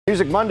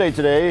Music Monday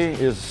today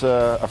is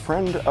a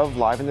friend of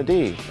Live in the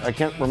D. I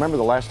can't remember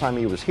the last time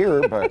he was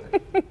here, but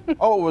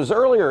oh, it was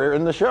earlier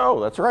in the show.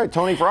 That's right.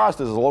 Tony Frost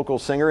is a local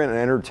singer and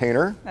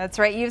entertainer. That's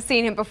right. You've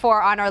seen him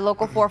before on our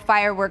Local 4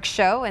 fireworks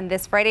show, and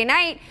this Friday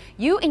night,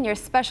 you and your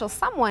special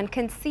someone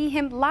can see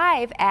him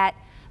live at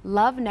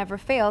Love Never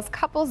Fails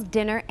Couples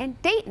Dinner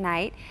and Date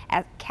Night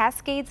at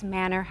Cascades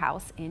Manor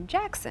House in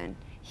Jackson.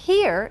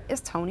 Here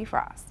is Tony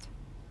Frost.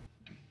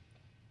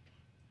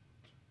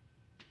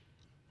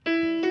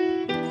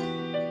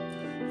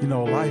 You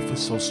know, life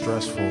is so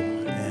stressful,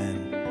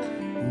 and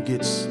it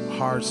gets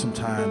hard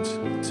sometimes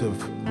to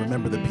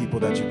remember the people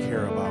that you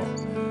care about.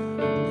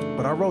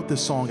 But I wrote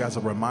this song as a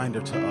reminder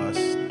to us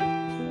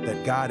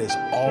that God is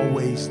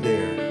always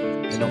there.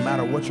 And no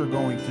matter what you're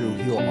going through,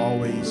 He'll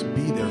always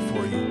be there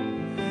for you.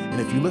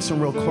 And if you listen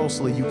real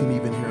closely, you can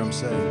even hear Him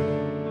say,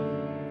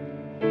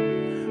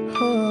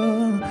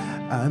 oh,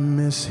 I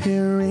miss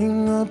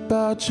hearing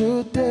about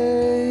your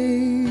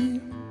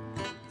day.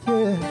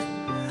 Yeah.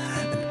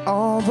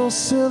 All those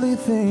silly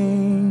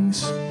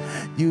things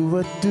you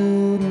would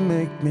do to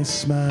make me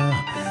smile,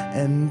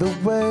 and the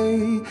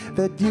way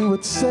that you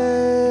would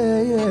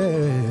say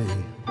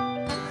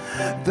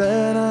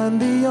that I'm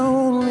the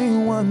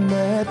only one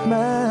that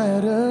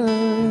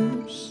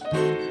matters.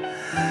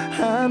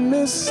 I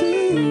miss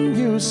seeing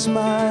you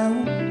smile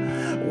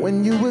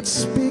when you would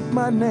speak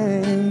my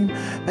name,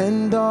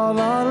 and all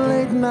our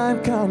late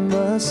night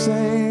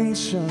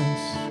conversations.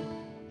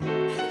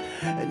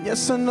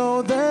 Yes, I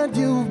know that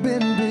you've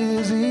been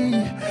busy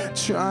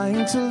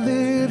trying to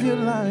live your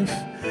life,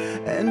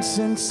 and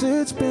since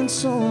it's been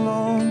so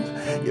long,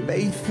 you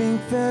may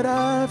think that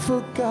I've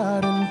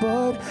forgotten,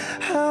 but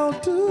I'll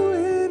do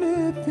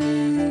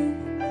anything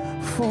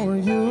for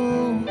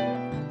you.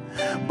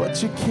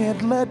 But you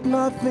can't let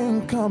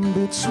nothing come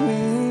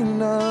between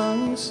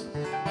us,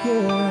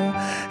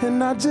 yeah.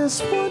 And I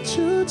just want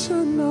you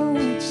to know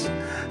it's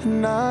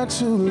not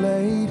too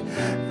late,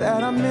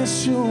 that I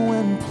miss you,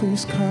 and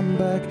please come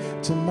back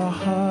to my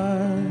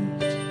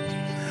heart.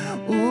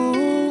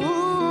 Ooh,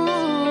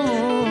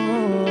 yeah.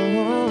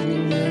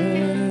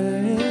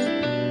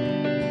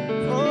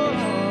 Oh,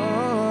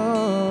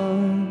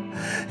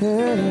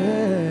 yeah.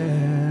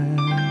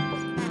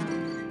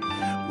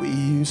 We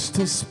used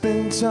to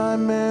spend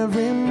time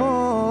every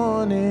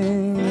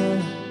morning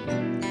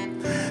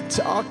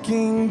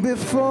talking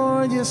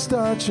before you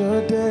start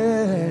your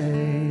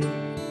day.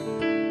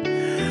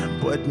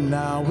 But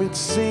now it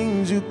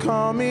seems you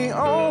call me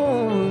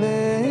only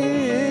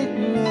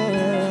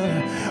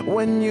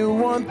when you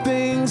want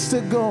things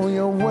to go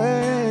your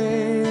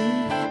way.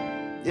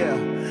 Yeah.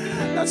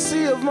 Now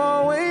see, I've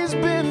always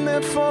been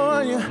there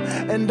for you,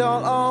 and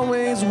I'll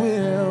always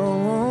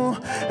will.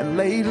 And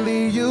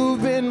lately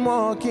you've been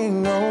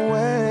walking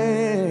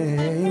away.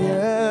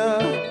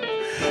 Yeah.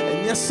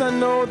 And yes, I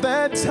know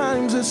that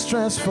times are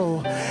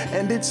stressful,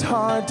 and it's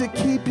hard to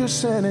keep your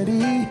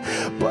sanity,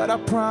 but I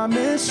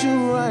promise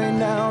you right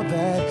now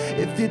that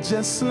if you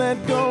just let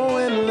go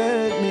and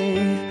let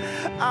me,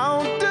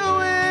 I'll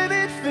do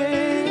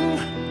anything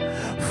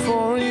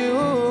for you.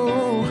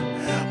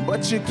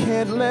 But you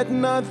can't let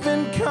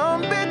nothing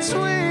come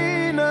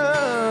between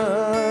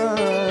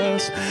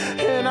us,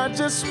 and I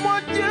just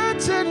want you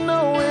to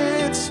know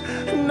it's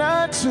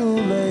not too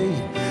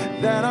late,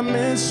 that I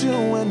miss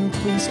you, and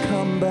please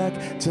come back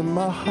to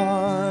my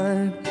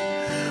heart.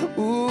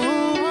 Ooh.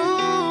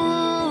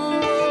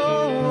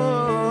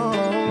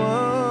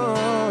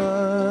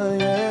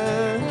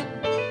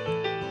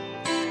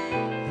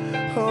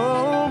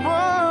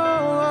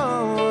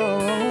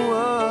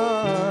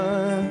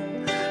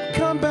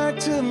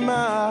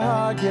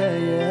 Yeah,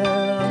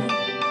 yeah.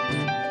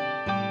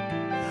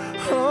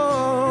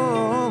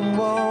 Oh,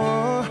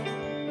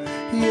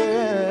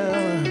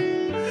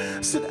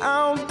 yeah. Said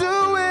I'll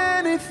do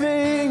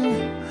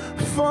anything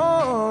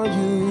for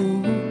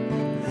you,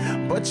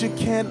 but you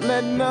can't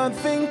let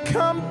nothing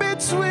come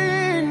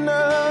between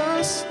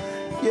us.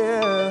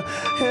 Yeah,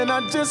 and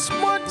I just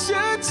want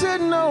you to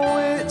know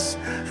it's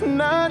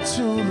not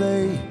too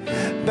late,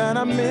 that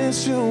I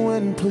miss you,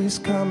 and please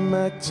come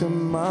back to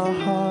my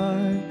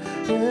heart.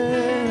 Yeah.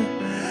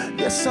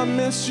 Yes, I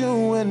miss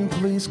you, and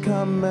please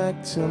come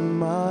back to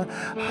my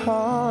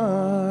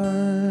heart.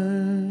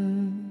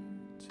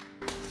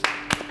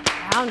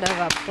 Round of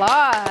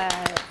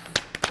applause.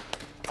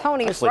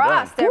 Tony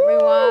Frost,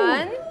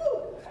 everyone. Woo!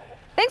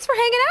 Thanks for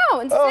hanging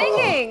out and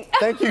singing.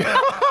 Thank you.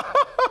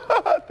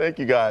 Thank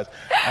you, guys.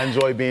 I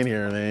enjoy being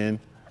here, man.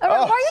 Why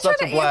are you trying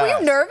to, were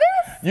you nervous?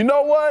 You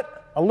know what?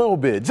 A little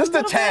bit. Just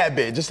a tad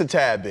bit. Just a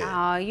tad bit.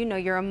 Oh, you know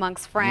you're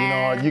amongst friends. You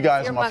know, you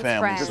guys are my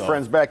family. Just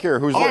friends back here.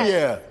 Who's this? Oh,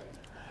 yeah.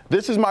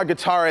 This is my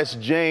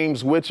guitarist,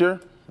 James Witcher,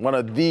 one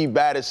of the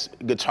baddest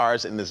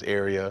guitarists in this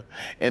area.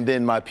 And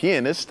then my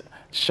pianist,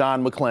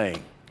 Sean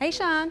McLean. Hey,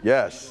 Sean.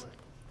 Yes.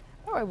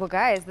 All right, well,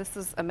 guys, this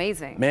is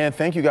amazing. Man,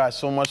 thank you guys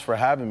so much for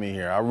having me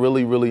here. I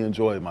really, really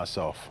enjoyed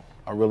myself.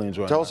 I really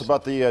enjoyed it. Tell us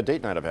about the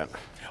date night event.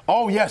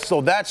 Oh, yes,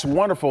 so that's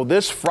wonderful.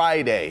 This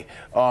Friday,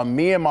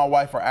 me and my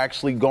wife are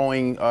actually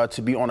going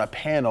to be on a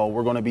panel.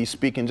 We're going to be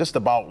speaking just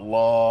about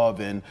love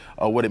and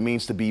what it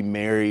means to be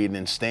married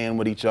and staying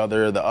with each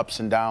other, the ups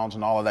and downs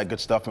and all of that good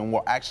stuff. And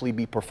we'll actually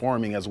be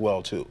performing as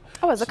well, too.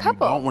 Oh, as a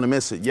couple? You don't want to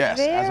miss it. Yes,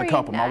 as a Very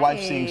couple. My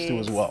wife sings, too,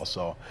 as nice. well.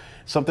 So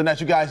something that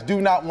you guys do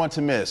not want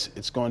to miss.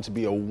 It's going to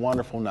be a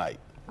wonderful night.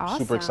 Awesome.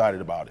 Super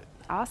excited about it.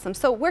 Awesome.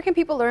 So where can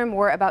people learn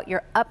more about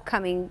your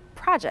upcoming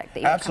project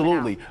that you have coming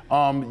out?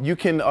 Absolutely. You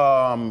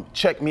can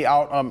check me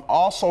out on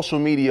all social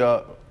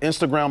media.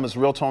 Instagram is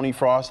Real Tony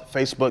Frost,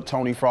 Facebook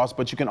Tony Frost,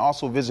 but you can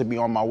also visit me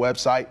on my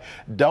website,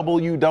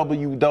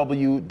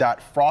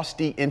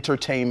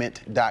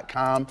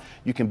 www.frostyentertainment.com.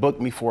 You can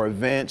book me for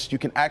events. You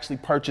can actually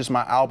purchase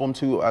my album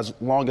too. As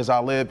long as I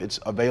live,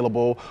 it's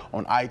available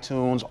on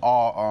iTunes,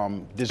 all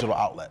digital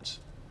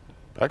outlets.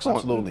 Excellent.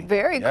 Absolutely.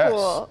 Very Yes.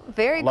 cool.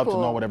 Very I'd love cool.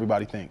 to know what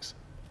everybody thinks.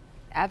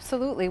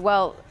 Absolutely.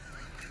 Well,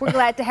 we're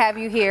glad to have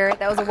you here.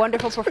 That was a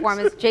wonderful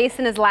performance.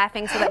 Jason is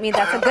laughing, so that means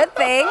that's a good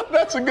thing.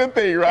 That's a good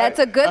thing, right? That's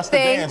a good That's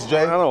thing. the dance,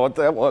 Jay. I don't know what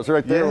that was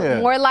right there.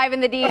 Yeah. More Live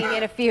in the D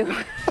in a few.